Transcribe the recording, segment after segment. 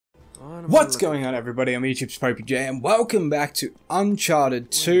What's going on, everybody? I'm YouTube's popeyJN. Welcome back to Uncharted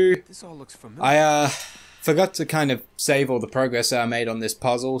 2. This all looks familiar. I forgot to kind of save all the progress I made on this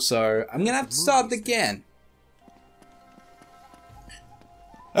puzzle, so I'm gonna have to start again.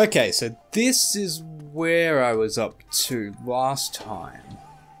 Okay, so this is where I was up to last time.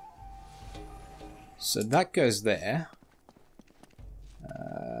 So that goes there.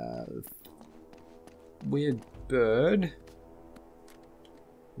 Weird bird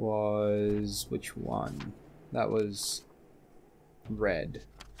was which one? That was red.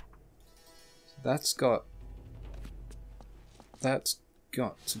 So that's got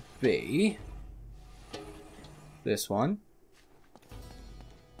to be this one.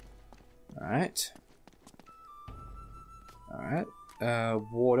 Alright. Alright.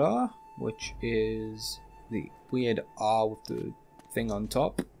 Water, which is the weird R with the thing on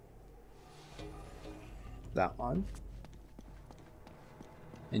top. That one.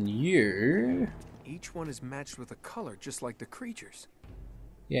 And you... Each one is matched with a color just like the creatures.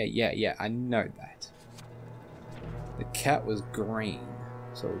 Yeah, I know that. The cat was green,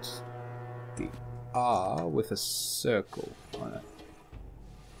 so it's the R with a circle on it.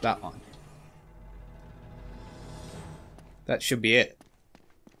 That one. That should be it.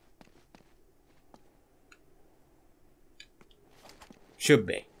 Should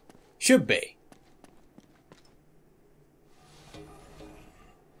be. Should be.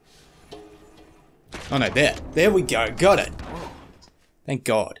 Oh no, there we go, got it. Thank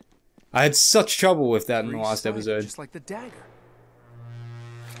God. I had such trouble with that in the last episode. Just like the dagger.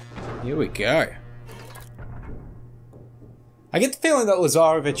 Here we go. I get the feeling that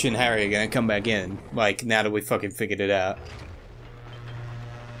Lazarevich and Harry are gonna come back in, like, now that we fucking figured it out.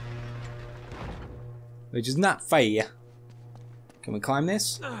 Which is not fair. Can we climb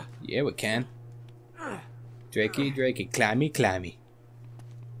this? Yeah, we can. Drakey, climby.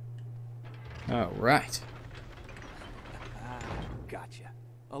 Alright. Gotcha.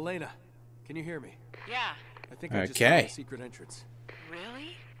 Elena, can you hear me? Yeah. I think I just found a secret entrance.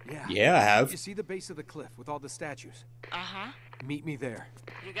 Really? Yeah. Yeah, I have. You see the base of the cliff with all the statues? Uh-huh. Meet me there.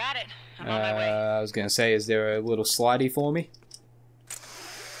 You got it. I'm on my way. I was gonna say, is there a little slidey for me?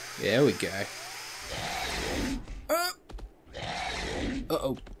 There we go.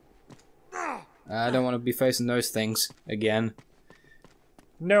 Uh-oh. I don't want to be facing those things again.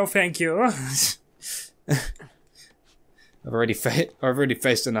 No, thank you. I've already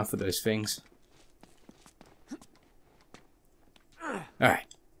faced enough of those things.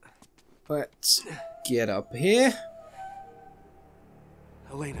 Alright. Let's get up here.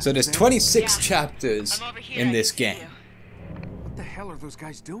 Elena, So there's 26 chapters in this game. What the hell are those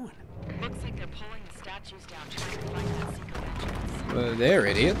guys doing? Looks like they're pulling the statues down, trying to find that secret entrance. Well, they're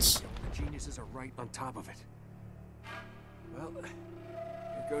idiots. The geniuses are right on top of it. Well, here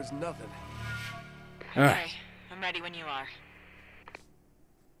goes nothing. Alright. Okay, I'm ready when you are.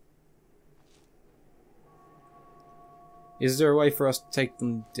 Is there a way for us to take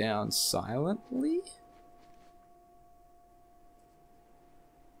them down silently?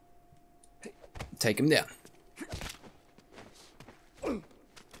 Take them down.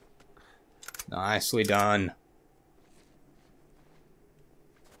 Nicely done.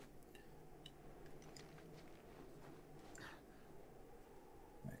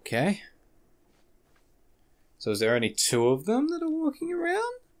 Okay. So is there only two of them that are walking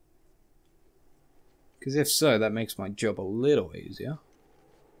around? Because if so, that makes my job a little easier.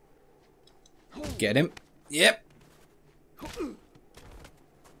 Get him. Yep.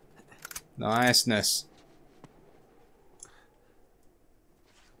 Niceness.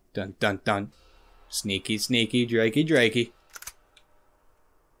 Dun dun dun. Sneaky, drakey.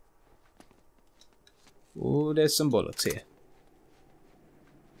 Oh, there's some bullets here.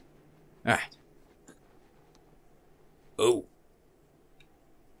 Alright. Oh.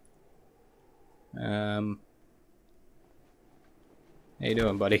 How you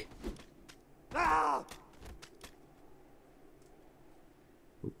doing, buddy?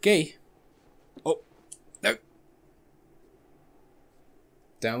 Okay. Oh, no.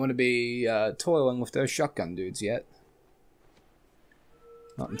 Don't want to be toiling with those shotgun dudes yet.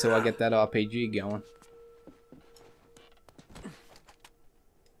 Not until I get that RPG going.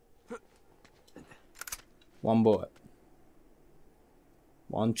 One bullet.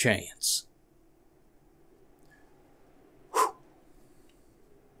 One chance.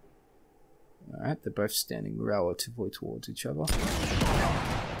 Alright, they're both standing relatively towards each other.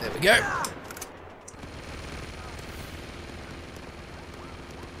 There we go.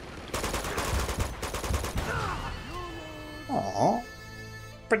 Aww.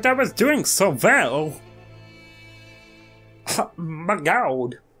 But I was doing so well. My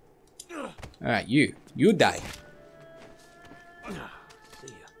God. Alright, you die. See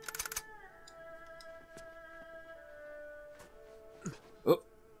ya. Oh.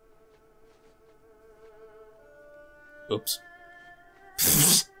 Oops.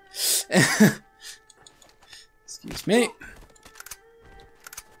 Excuse me.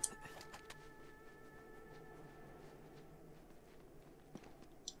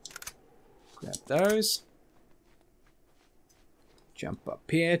 Grab those. Jump up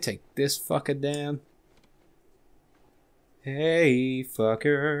here, take this fucker down. Hey,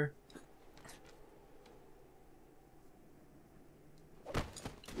 fucker.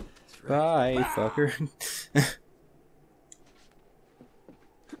 Bye, fucker.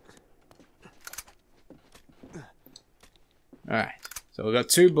 Alright, so we got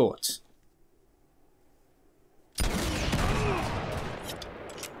 2 bullets.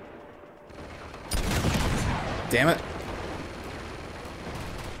 Damn it.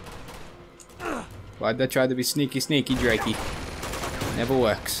 Why'd they try to be sneaky, Drakey? Never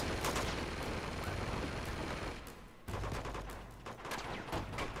works.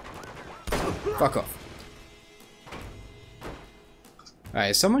 Fuck off.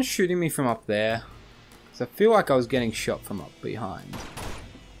 Alright, is someone shooting me from up there? Because I feel like I was getting shot from up behind.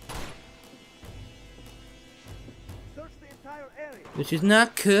 Search the entire area. This is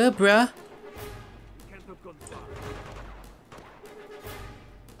not cool, bruh. You can't have gone far.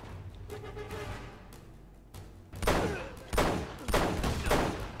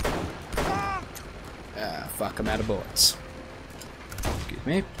 Ah, fuck, I'm out of bullets. Excuse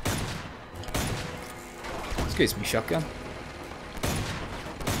me. Excuse me, shotgun.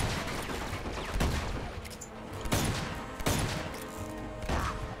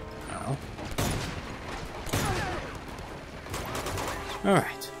 Oh.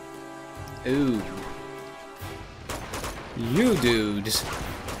 Alright. Ooh. You dudes.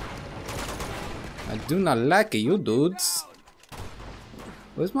 I do not like you dudes.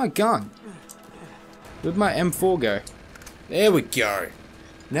 Where's my gun? Where'd my M4 go? There we go.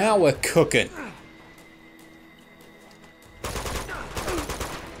 Now we're cooking.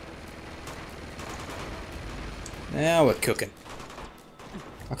 Now we're cooking.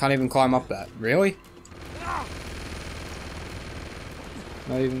 I can't even climb up that. Really?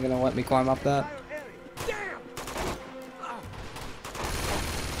 Not even gonna let me climb up that?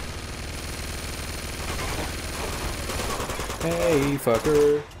 Hey,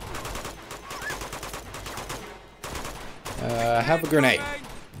 fucker. Have a grenade.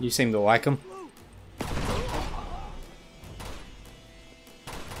 You seem to like them.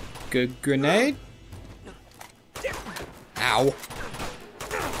 Good grenade. Ow.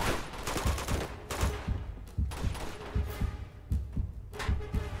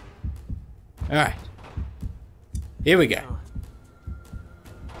 Alright. Here we go.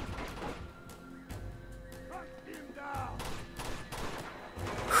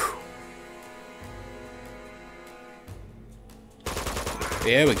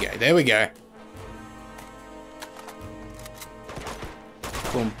 There we go, there we go.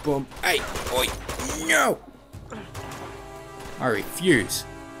 Boom, boom. Hey, oi, no! I refuse.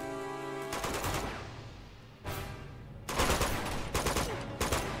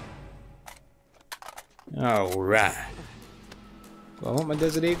 Alright. Do I want my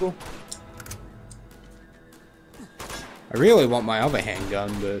Desert Eagle? I really want my other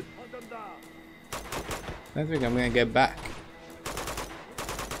handgun, but I don't think I'm gonna get back.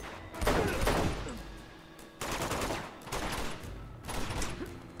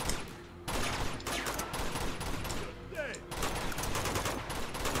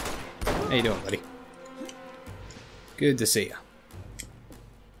 How you doing, buddy? Good to see you.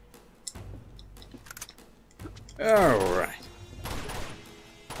 Alright.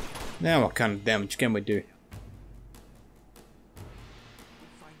 Now what kind of damage can we do?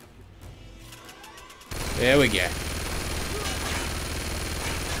 There we go.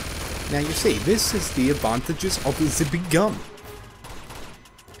 Now you see, this is the advantages of the zippy gun.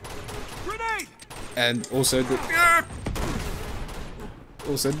 Grenade! And also the...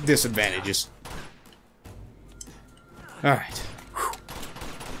 Also disadvantages. Alright.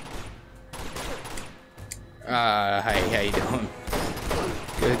 Hey, how you doing?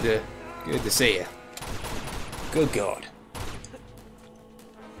 Good to see you. Good God.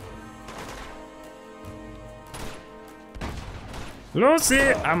 Lucy,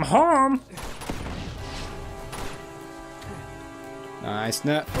 I'm home.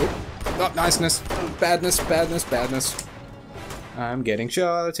 Niceness. Oh, not niceness. Badness, badness, badness. I'm getting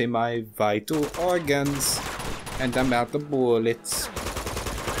shot in my vital organs, and I'm out of bullets.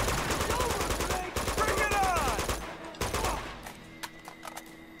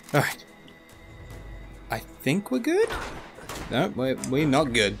 Alright. I think we're good? No, we're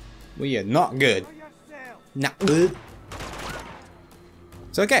not good. We are not good. For yourself. Not good.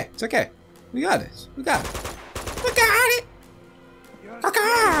 It's okay. It's okay. We got this. We got it. We got it.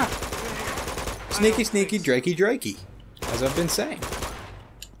 Okay. Sneaky, sneaky, drakey, drakey. As I've been saying.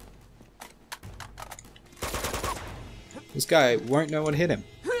 This guy won't know what hit him.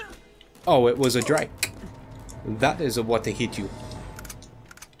 Oh, it was a drake. That is what hit you.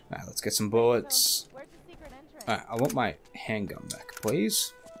 Alright, let's get some bullets. Where's the secret entrance? Alright, I want my handgun back,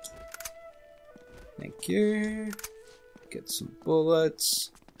 please. Thank you. Get some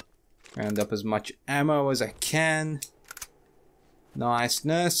bullets. Round up as much ammo as I can.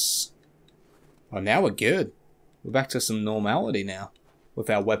 Niceness. Oh, now we're good. We're back to some normality now with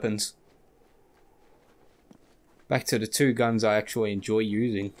our weapons. Back to the two guns I actually enjoy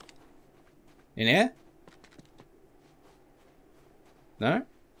using. In here? No?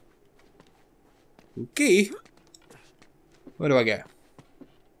 Okay. Where do I go?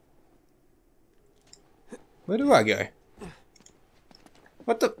 Where do I go?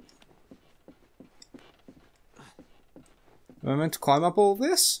 What the? Am I meant to climb up all of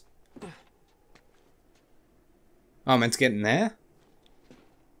this? Oh, I'm meant to get in there?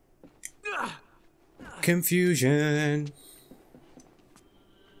 Confusion.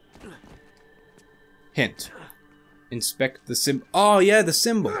 Hint. Inspect the symbol. Oh, yeah, the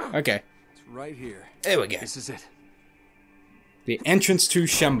symbol. Okay. It's right here. There we go. This is it. The entrance to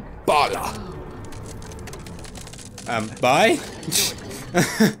Shambhala. Bye?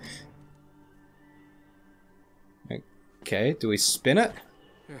 Okay, do we spin it?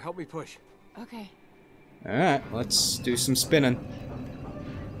 Here, help me push. Okay. Alright, let's do some spinning.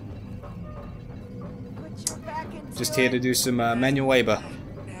 Put your back into Just here to do some manual labor.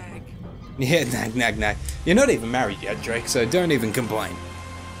 Yeah, nag, nag, nag. You're not even married yet, Drake, so don't even complain.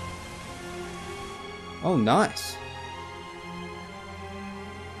 Oh, nice.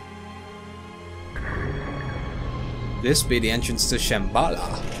 This be the entrance to Shambhala.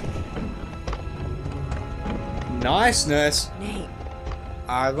 Niceness. Nate.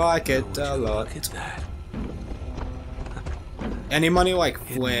 I like it a lot. Look at that. Any money like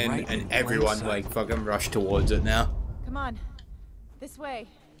Flynn right in and plain everyone sight. like fucking rush towards it now. Come on. This way.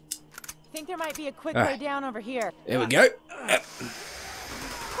 I think there might be a quick Ah. way down over here. Here we go.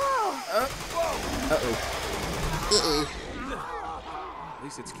 Whoa! Uh-oh. At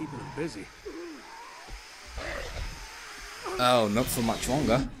least it's keeping him busy. Oh, not for much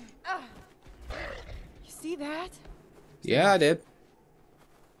longer. You see that? Yeah, I did.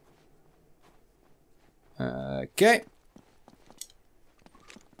 Okay.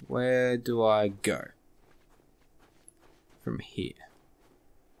 Where do I go? From here.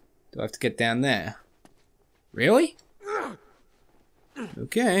 Do I have to get down there? Really?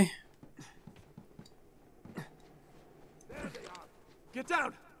 Okay. Get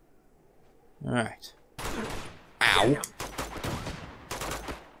down. Alright. Ow.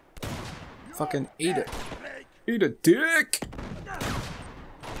 Fucking eat it. Eat a dick!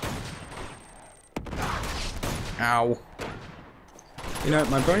 Ow. You know,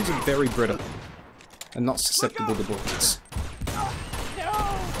 my bones are very brittle. And not susceptible to bullets.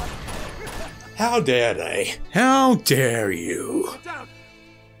 How dare they? How dare you? Get down.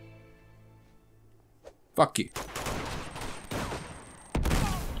 Fuck you.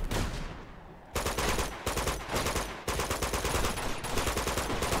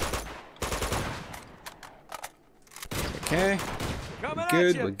 Okay, Coming good,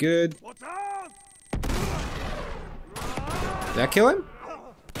 at you. we're good. What's on? Did that kill him?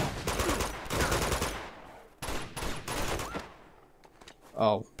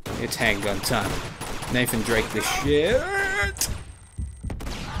 Oh, it's handgun time. Nathan Drake the shit.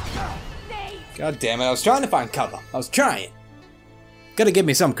 God damn it, I was trying to find cover. I was trying. Gotta give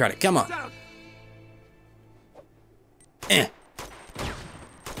me some credit, come on. Down. Eh.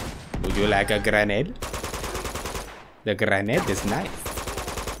 Would you like a grenade? The grenade is nice.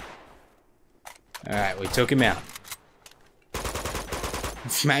 Alright, we took him out.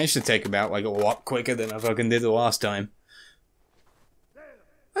 Managed to take him out like a lot quicker than I fucking did the last time.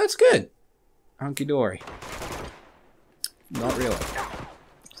 That's good. Hunky dory. Not really.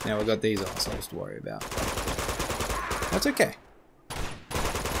 So now we've got these assholes to worry about. That's okay.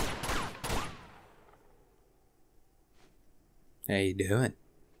 How you doing?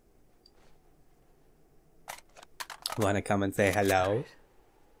 Wanna come and say hello?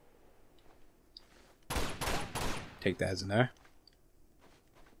 Take that as a no.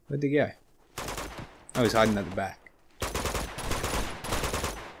 Where'd he go? Oh, he's hiding at the back.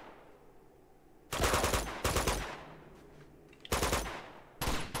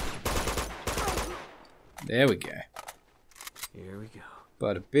 There we go. Here we go.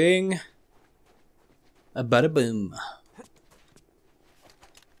 Bada bing. A bada boom.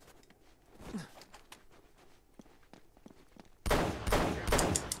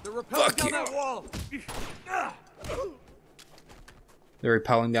 They're rappelling down you. that wall. They're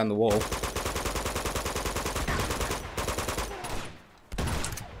rappelling down the wall.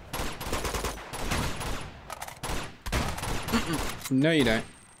 No, you don't.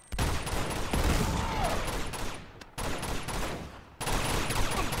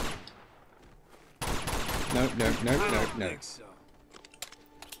 No. So.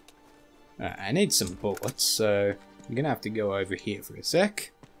 Alright, I need some bullets, so I'm gonna have to go over here for a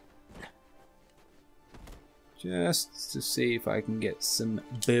sec. Just to see if I can get some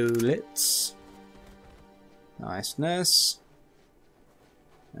bullets. Niceness.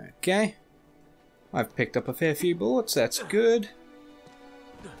 Okay. I've picked up a fair few bullets, that's good.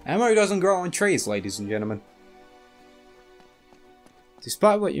 Ammo doesn't grow on trees, ladies and gentlemen.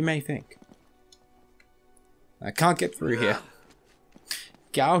 Despite what you may think. I can't get through here.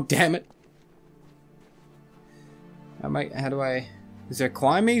 God damn it. How do I... Is there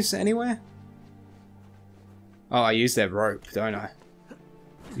climbies anywhere? Oh, I use their rope, don't I?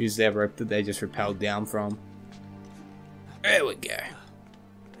 Use their rope that they just rappelled down from. There we go.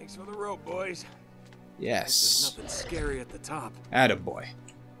 Thanks for the rope, boys. Yes. There's nothing scary at the top. Attaboy.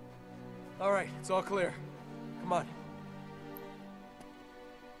 All right, it's all clear. Come on.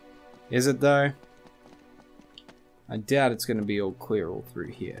 Is it though? I doubt it's going to be all clear all through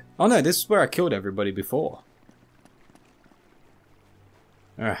here. Oh no, this is where I killed everybody before.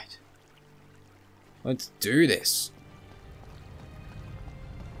 Alright. Let's do this.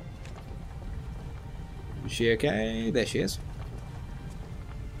 Is she okay? There she is.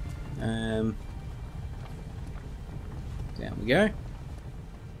 Down we go.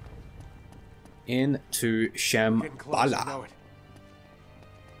 Into Shambhala.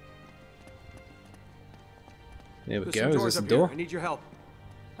 There we go. Is this the door? I need your help.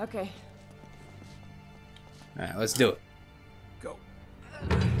 Okay. Alright, let's do it. Go.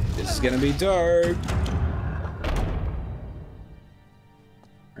 This is gonna be dope.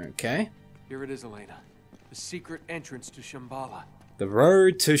 Okay. Here it is, Elena. The secret entrance to Shambhala. The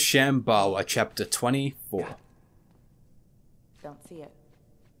Road to Shambhala, Chapter 24. Don't see it.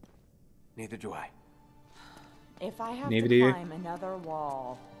 Neither do I. If I have Neither do you. to climb another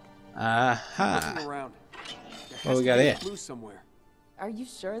wall. Aha. Looking around. What we got here? Clue somewhere. Are you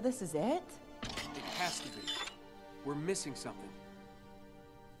sure this is it? It has to be. We're missing something.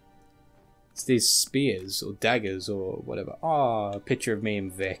 It's these spears or daggers or whatever. Oh, a picture of me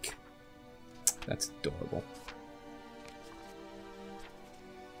and Vic. That's adorable.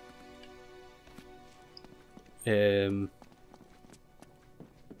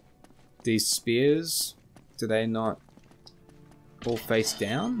 These spears, do they not all face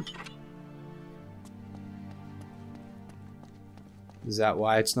down? Is that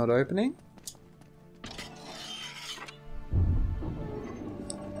why it's not opening?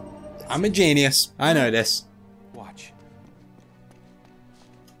 I'm a genius. I know this. Watch.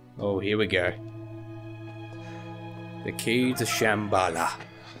 Oh, here we go. The key to Shambhala.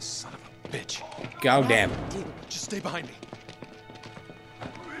 Son of a bitch. God damn. Just stay behind me.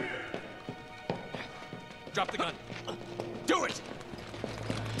 Drop the gun. Do it.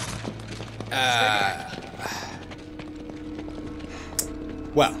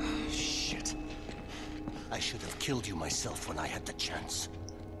 Well. Shit. I should have killed you myself when I had the chance.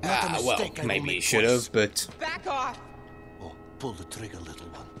 Well, maybe you should have, but... Back off! Oh, pull the trigger, little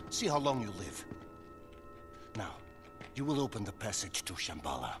one. See how long you live. Now, you will open the passage to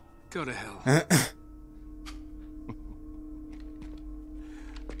Shambhala. Go to hell.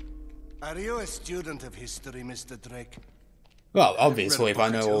 Are you a student of history, Mr. Drake? Well, obviously, if I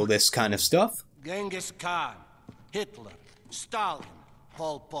know all this kind of stuff. Genghis Khan, Hitler, Stalin,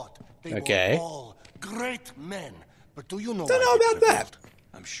 Pol Pot. They Okay. were all great men. But do you know Don't why know they about that. rebelled?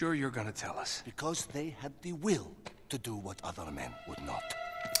 I'm sure you're gonna tell us. Because they had the will to do what other men would not.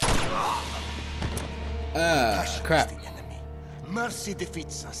 Crap. Passion is the enemy. Mercy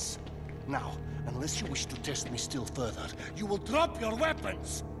defeats us. Now, unless you wish to test me still further, you will drop your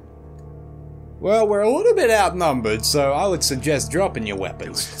weapons. Well, we're a little bit outnumbered, so I would suggest dropping your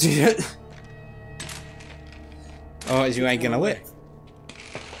weapons. Otherwise, you ain't gonna live.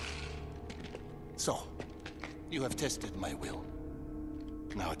 So, you have tested my will.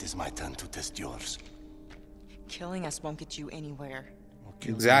 Now it is my turn to test yours. Killing us won't get you anywhere.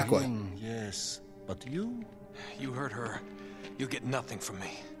 Exactly. Yes, but you? You hurt her. You'll get nothing from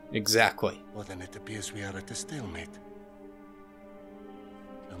me. Exactly. Well, then it appears we are at a stalemate.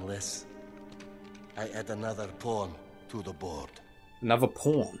 Unless I add another pawn to the board. Another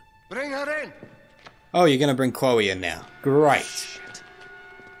pawn. Bring her in! Oh, you're gonna bring Chloe in now. Great.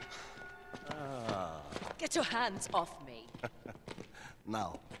 Get your hands off me.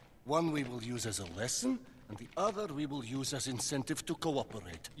 Now, one we will use as a lesson, and the other we will use as incentive to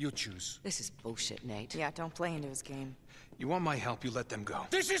cooperate. You choose. This is bullshit, Nate. Yeah, don't play into his game. You want my help, you let them go.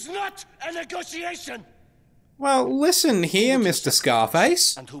 This is not a negotiation! Well, listen here, Mr.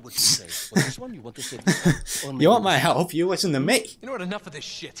 Scarface. And who would you say? For this one, you want to say this one? Or You want maybe my help? You listen to me. You know what? Enough of this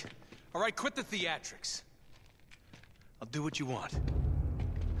shit. All right, quit the theatrics. I'll do what you want.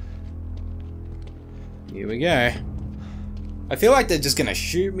 Here we go. I feel like they're just gonna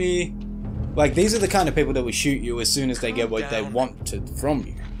shoot me. Like, these are the kind of people that will shoot you as soon as they get what they wanted from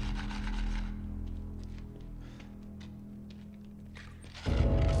you.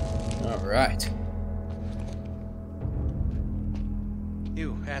 Alright.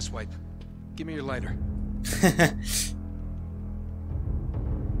 You, asswipe. Give me your lighter.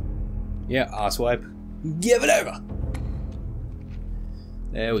 Yeah, asswipe. Give it over!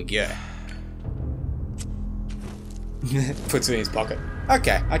 There we go. Puts it in his pocket.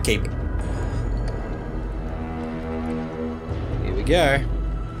 Okay, I keep it. Here we go.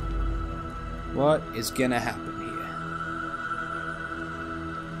 What is gonna happen here?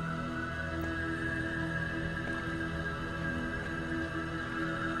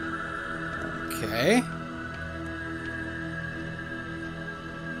 Okay.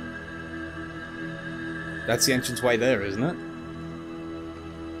 That's the entrance way there, isn't it?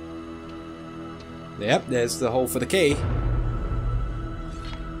 Yep, there's the hole for the key.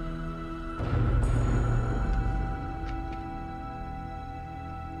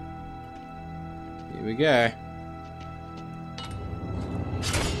 Here we go.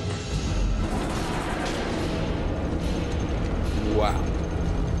 Wow.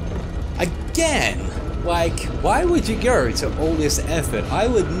 Again! Like, why would you go to all this effort? I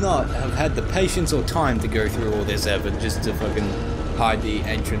would not have had the patience or time to go through all this effort just to fucking hide the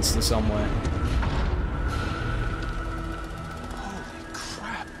entrance to somewhere. Holy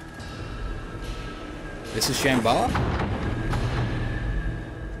crap. This is Shambhala?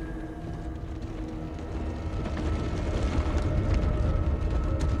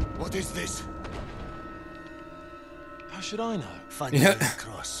 What is this? How should I know? Find a way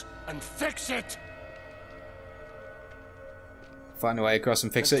across and fix it! Find a way across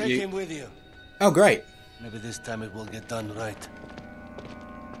and fix And it. take You. him with you. Oh, great. Maybe this time it will get done right.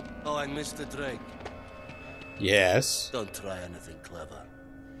 Oh, and Mr. Drake, Yes. don't try anything clever.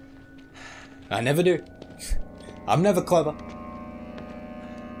 I never do. I'm never clever.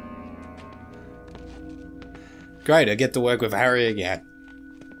 Great, I get to work with Harry again.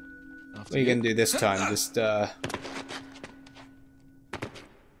 What are you gonna do this time? Just,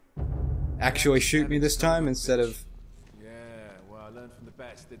 actually shoot me this time instead of... Yeah, well, I learned from the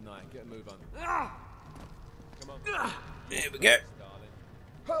best, didn't I? Get a move on. Come on. There we go.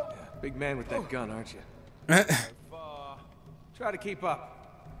 Yeah, big man with that gun, aren't you? Far. Try to keep up.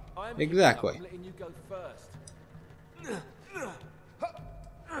 I'm Exactly. keeping up. I'm letting you go first.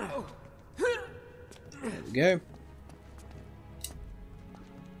 There we go.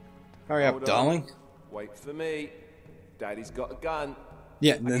 Hurry up, Hold on. darling. Wait for me. Daddy's got a gun.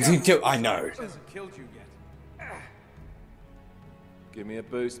 Yeah, I know. Hasn't killed you yet. Give me a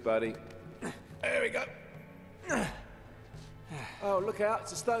boost, buddy. There we go. Oh, look out!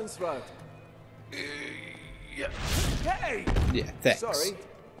 It's a stone's throw. Yeah. Hey! Yeah, thanks. Sorry.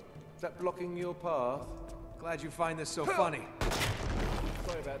 Is that blocking your path? Glad you find this so funny.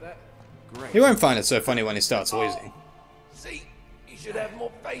 Sorry about that. Great. He won't find it so funny when he starts losing. See, you should have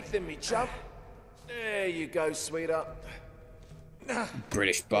more faith in me, chump. There you go, sweetheart.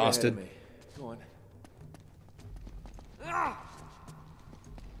 British Go ahead bastard. of me. Go on.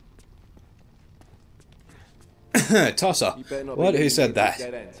 Tosser. You better not What? be Who leaving said me that?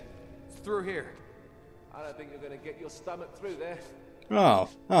 dead end. It's through here. I don't think you're going to get your stomach through there. Oh.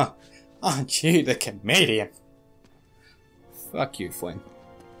 Oh. Aren't you the comedian? Fuck you, Flynn.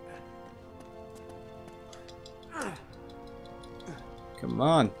 Come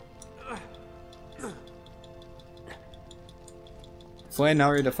on. Flynn,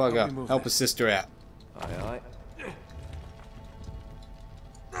 hurry the fuck up. Help a sister out. Aye,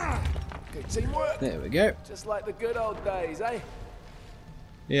 aye. Good teamwork. There we go. Just like the good old days, eh?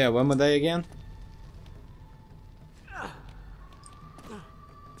 Yeah, when were they again?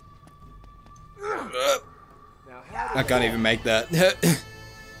 Now, how I can't even make that.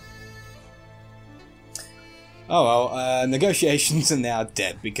 Oh well, negotiations are now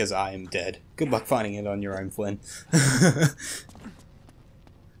dead because I am dead. Good luck finding it on your own, Flynn.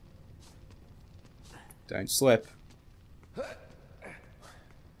 Don't slip.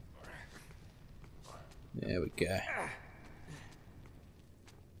 There we go.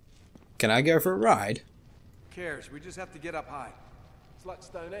 Can I go for a ride? Who cares? We just have to get up high. It's like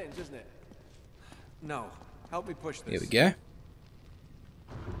Stonehenge, isn't it? No. Help me push this. Here we go.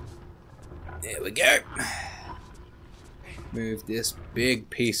 There we go. Move this big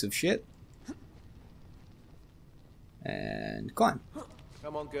piece of shit. And climb.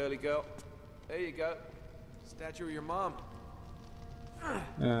 Come on, girly girl. There you go. Statue of your mom.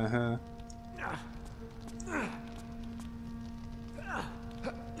 Uh-huh.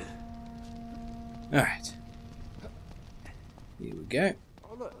 Alright. Here we go.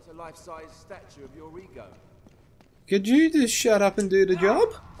 Oh look, it's a life-size statue of your ego. Could you just shut up and do the job?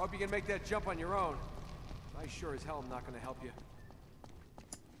 Hope you can make that jump on your own. I sure as hell am not gonna help you.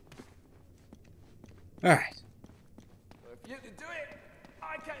 Alright. If you can do it,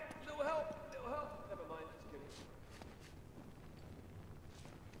 I can. Little help, little help. Never mind, just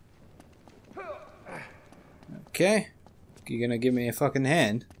kidding. Okay. You gonna give me a fucking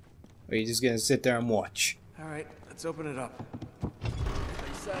hand? Or are you just gonna sit there and watch? Alright, let's open it up.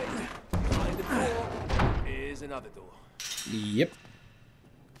 They say, behind the door is another door. Yep.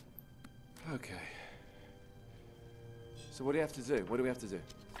 Okay. So what do you have to do? What do we have to do?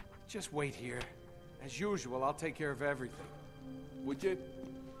 Just wait here. As usual, I'll take care of everything. Would you?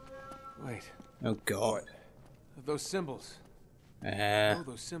 Wait. Oh god. What? Those symbols. Oh,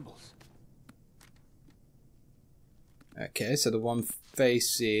 Those symbols. okay, so the one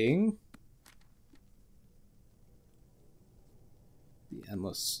facing the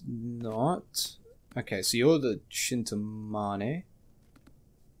endless knot. Okay, so you're the Shintamane.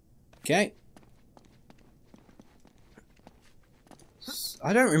 Okay.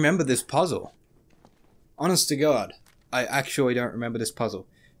 I don't remember this puzzle. Honest to God, I actually don't remember this puzzle.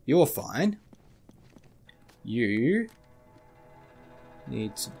 You're fine. You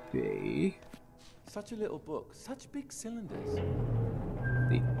need to be Such a little book, such big cylinders.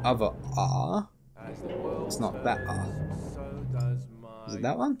 the other R. As the world It's not that R. turns, so does my Is it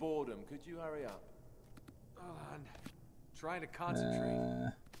that one? boredom. Could you hurry up? Hold on. Trying to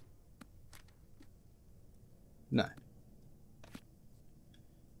concentrate. No.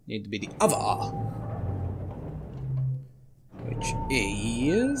 Need to be the other R. Which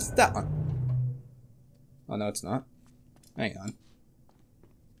is that one. Oh no, it's not. Hang on. How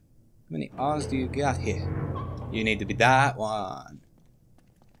many R's do you got here? You need to be that one.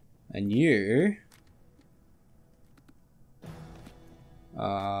 And you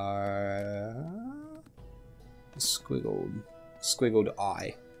are squiggled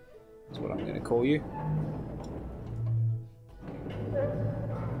eye is what I'm gonna call you.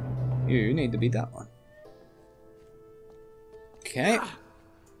 You need to be that one. Okay.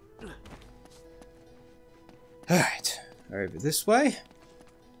 Alright. Over this way.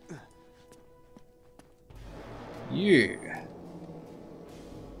 You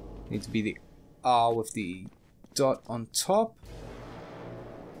need to be the R with the dot on top,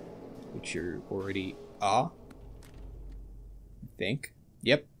 which you already are. I think.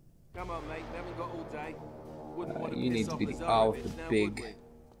 Yep. Come on, mate. We haven't got all day. Wouldn't want You need piss to off be the Lazar R if with it's the now, big, would we?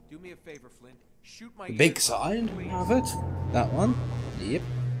 Do me a favor, Flynn. Shoot my the big ears side out, please. of it. That one. Yep.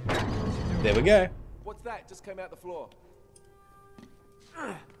 There we go. What's that? Just came out the floor.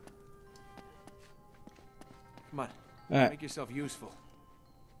 Come on. Alright. Make yourself useful.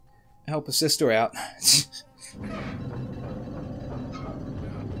 Help a sister out.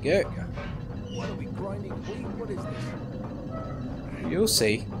 Go. What are we grinding wheat? What is this? You'll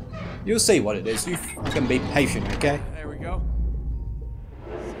see. You'll see what it is. You can be patient, okay? There we go.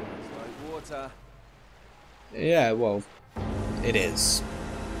 Sounds like water. Yeah, well, it is.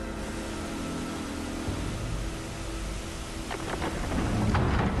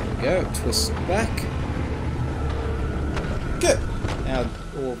 There we go. Twist it back. Good. Now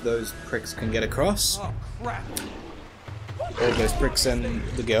all of those pricks can get across. Oh, crap. All of those pricks and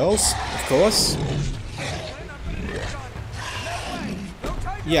the girls, of course.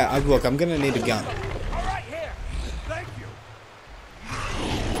 Yeah, look, I'm gonna need a gun. All right, here. Thank you.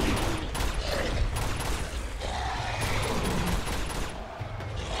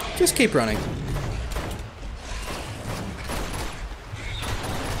 Just keep running.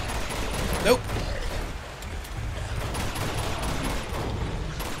 Nope.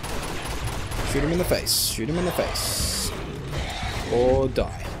 Shoot him in the face. Shoot him in the face. Or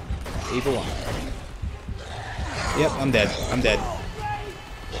die. Either one. Yep, I'm dead. I'm dead.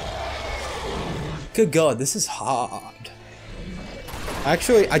 Good God, this is hard.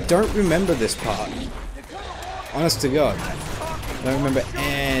 Actually, I don't remember this part. Honest to God. I don't remember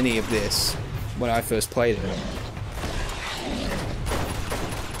any of this. when I first played it.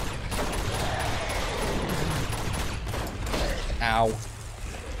 Ow.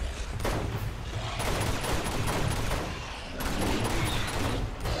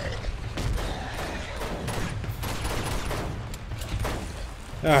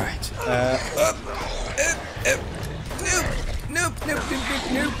 Alright. Nope.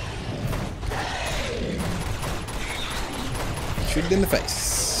 Shoot it in the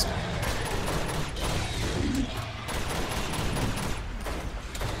face.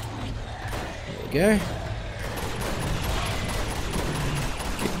 There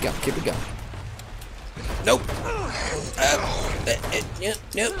we go. Keep it going. Nope.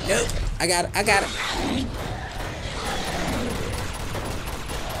 Nope. I got it.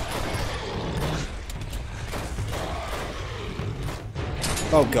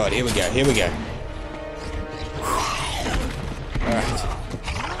 Oh god, here we go. Alright.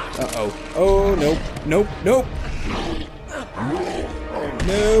 Uh-oh. Oh, nope. Nope.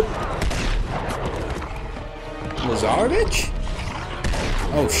 Lazarevich?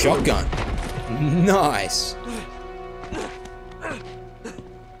 Oh, shotgun. Nice.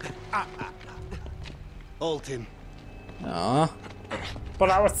 Hold him. Aw. But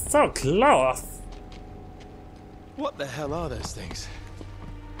I was so close. What the hell are those things?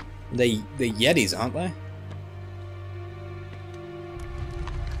 The Yetis, aren't they?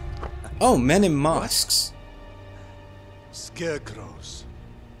 Oh, men in masks. Scarecrows.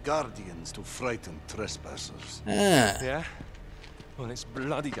 Guardians to frighten trespassers. Ah, Yeah? Well, it's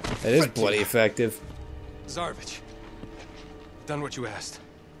bloody effective. it is bloody effective. Zarevich, done what you asked.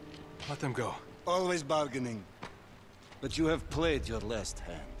 Let them go. Always bargaining. But you have played your last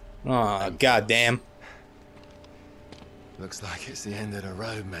hand. Oh, goddamn. Looks like it's the end of the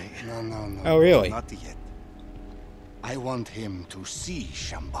road, mate. No. Oh, really? Not yet. I want him to see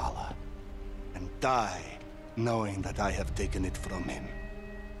Shambhala and die knowing that I have taken it from him.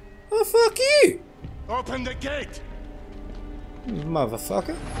 Oh, fuck you! Open the gate!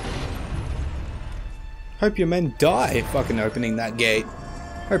 Motherfucker. Hope your men die fucking opening that gate.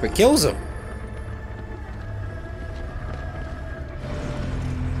 Hope it kills them.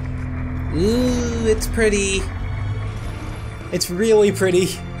 Ooh, it's pretty. It's really pretty.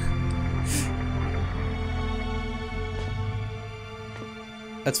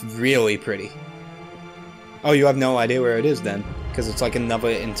 That's really pretty. Oh, you have no idea where it is then? Because it's like another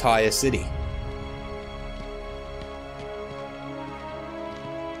entire city.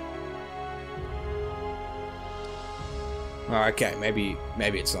 Oh, okay, maybe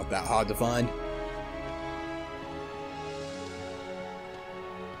it's not that hard to find.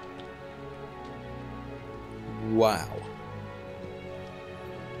 Wow.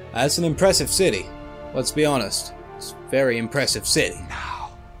 That's an impressive city. Let's be honest. It's a very impressive city.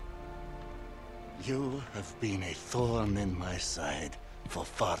 Now, you have been a thorn in my side for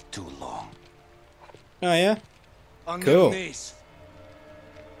far too long. Oh yeah? On Cool. your knees.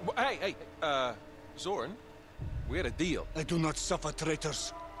 Hey, Zoran, we had a deal. I do not suffer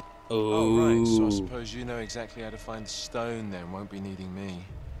traitors. Oh, right, so I Ooh. suppose you know exactly how to find the stone then, won't be needing me.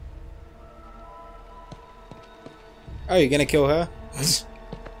 Oh, you're gonna kill her?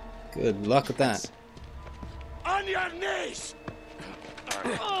 Good luck with that. On your knees!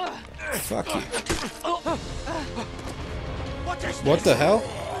 Fuck you. What What the hell?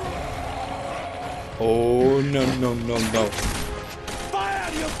 Oh, no.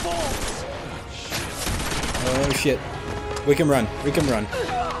 Fire, you fools! Oh, shit. We can run.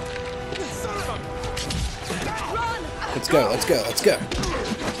 Let's go. Go.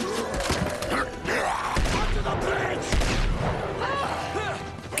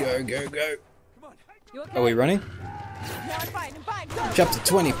 Are we running? Chapter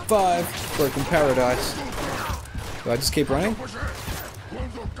 25, Broken Paradise. Do I just keep running?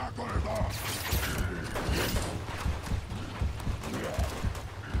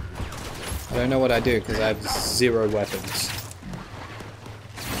 I don't know what I do because I have 0 weapons.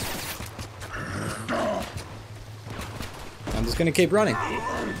 I'm just gonna keep running.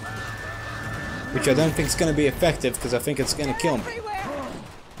 Which I don't think is gonna be effective because I think it's gonna kill me.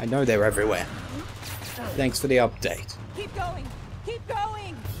 I know they're everywhere. Thanks for the update. Keep going.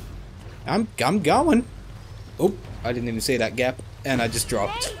 I'm going. Oh, I didn't even see that gap, and I just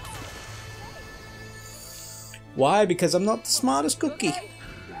dropped. Why? Because I'm not the smartest cookie.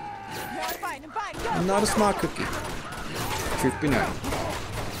 I'm not a smart cookie. Truth be known.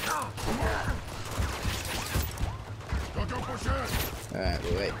 Alright,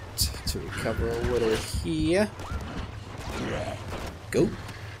 wait to recover a little here. Go.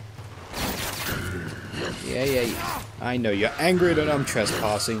 Yeah. I know you're angry that I'm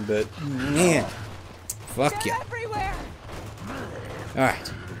trespassing, but man, fuck you.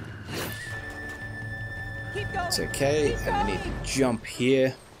 Alright. It's okay, I need to jump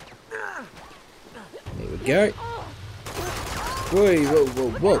here. There we go.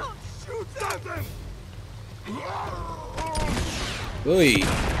 Whoa. Oi.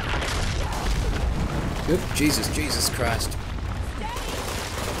 Oop, Jesus Christ.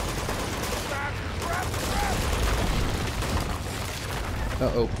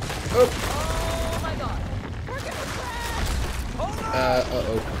 Uh-oh. Oh.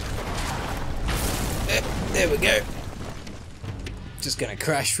 Uh-oh. There we go. Just gonna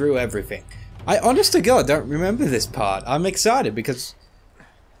crash through everything. I honest to God don't remember this part. I'm excited because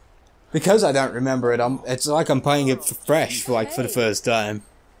I don't remember it. It's like I'm playing it fresh for the first time.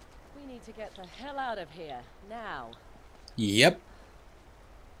 We need to get the hell out of here now. Yep.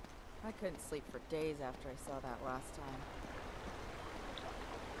 I couldn't sleep for days after I saw that last time.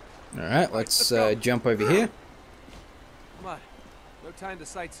 Alright, let's jump over here. Come on. No time to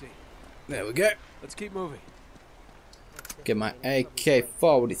sightsee. There we go. Let's keep moving. Get my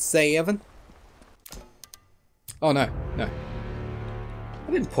AK-47. Oh no. I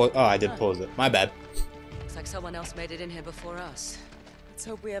didn't pause. Oh, I did pause it. My bad. Looks like someone else made it in here before us. Let's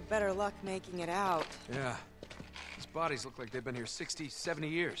hope we have better luck making it out. Yeah. These bodies look like they've been here 60, 70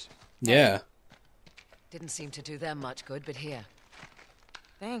 years. Yeah. Didn't seem to do them much good, but here.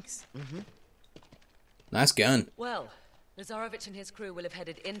 Thanks. Nice gun. Well, Lazarovich and his crew will have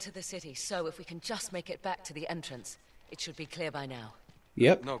headed into the city, so if we can just make it back to the entrance, it should be clear by now.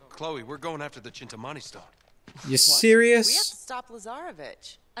 Yep. No, Chloe, we're going after the Chintamani stone. You We have serious? to stop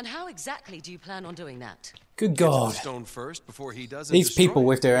Lazarovich. And how exactly do you plan on doing that? Good Get to the God. stone first before he does. These people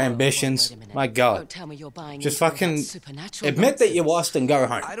with their ambitions. Wait a minute. My God. Don't tell me you're buying Just into all that fucking supernatural admit that you nonsense. lost and go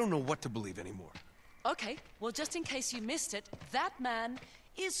home. I don't know what to believe anymore. Okay, well, just in case you missed it, that man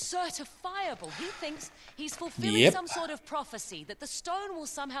is certifiable. He thinks he's fulfilling Yep. some sort of prophecy that the stone will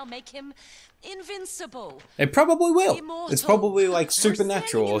somehow make him invincible. It probably will. Immortal. It's probably like We're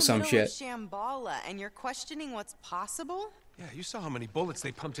supernatural standing or in the some middle of shit. Shambhala, and you're questioning what's possible? Yeah, you saw how many bullets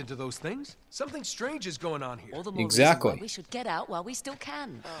they pumped into those things? Something strange is going on here. All the more Exactly. reason why we should get out while we still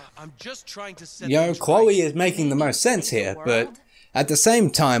can. I'm just trying to set Yo, things Chloe right. is making the most sense here, The but world? at the same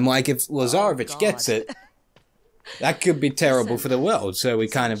time, like if Lazarovich God. gets it, that could be terrible for the world, so we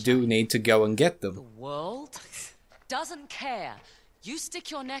kind of do need to go and get them. World doesn't care. You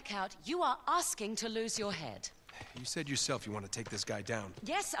stick your neck out, you are asking to lose your head. You said yourself you want to take this guy down.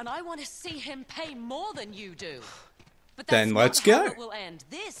 Yes, and I want to see him pay more than you do. But Then that's let's not how go. it will end.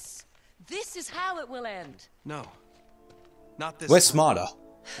 This is how it will end. No. Not this We're time. smarter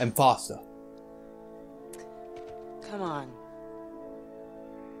and faster. Come on.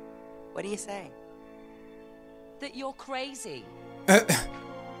 What do you say? That you're crazy.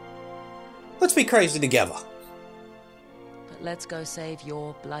 Let's be crazy together. But let's go save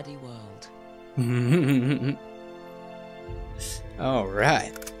your bloody world.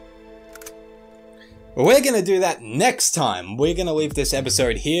 Alright. Well, we're going to do that next time. We're going to leave this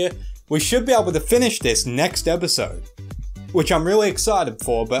episode here. We should be able to finish this next episode, which I'm really excited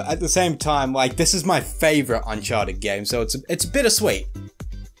for, but at the same time, like, this is my favorite Uncharted game, so it's bittersweet.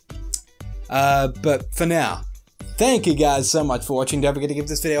 But for now, thank you guys so much for watching. Don't forget to give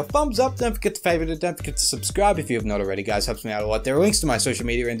this video a thumbs up. Don't forget to favorite it. Don't forget to subscribe if you have not already, guys. Helps me out a lot. There are links to my social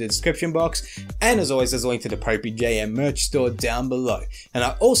media in the description box. And as always, there's a link to the popeyJN merch store down below. And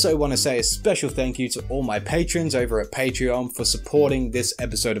I also want to say a special thank you to all my patrons over at Patreon for supporting this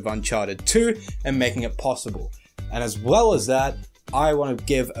episode of Uncharted 2 and making it possible. And as well as that, I want to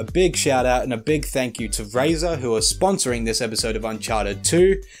give a big shout out and a big thank you to Razer, who are sponsoring this episode of Uncharted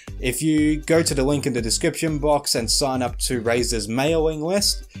 2. If you go to the link in the description box and sign up to Razer's mailing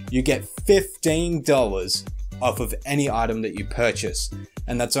list, you get $15 off of any item that you purchase.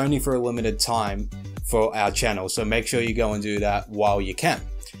 And that's only for a limited time for our channel, so make sure you go and do that while you can.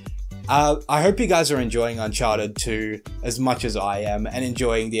 I hope you guys are enjoying Uncharted 2 as much as I am, and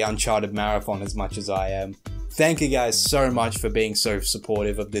enjoying the Uncharted marathon as much as I am. Thank you guys so much for being so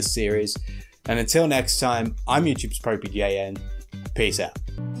supportive of this series. And until next time, I'm YouTube's popeyJN. Peace out.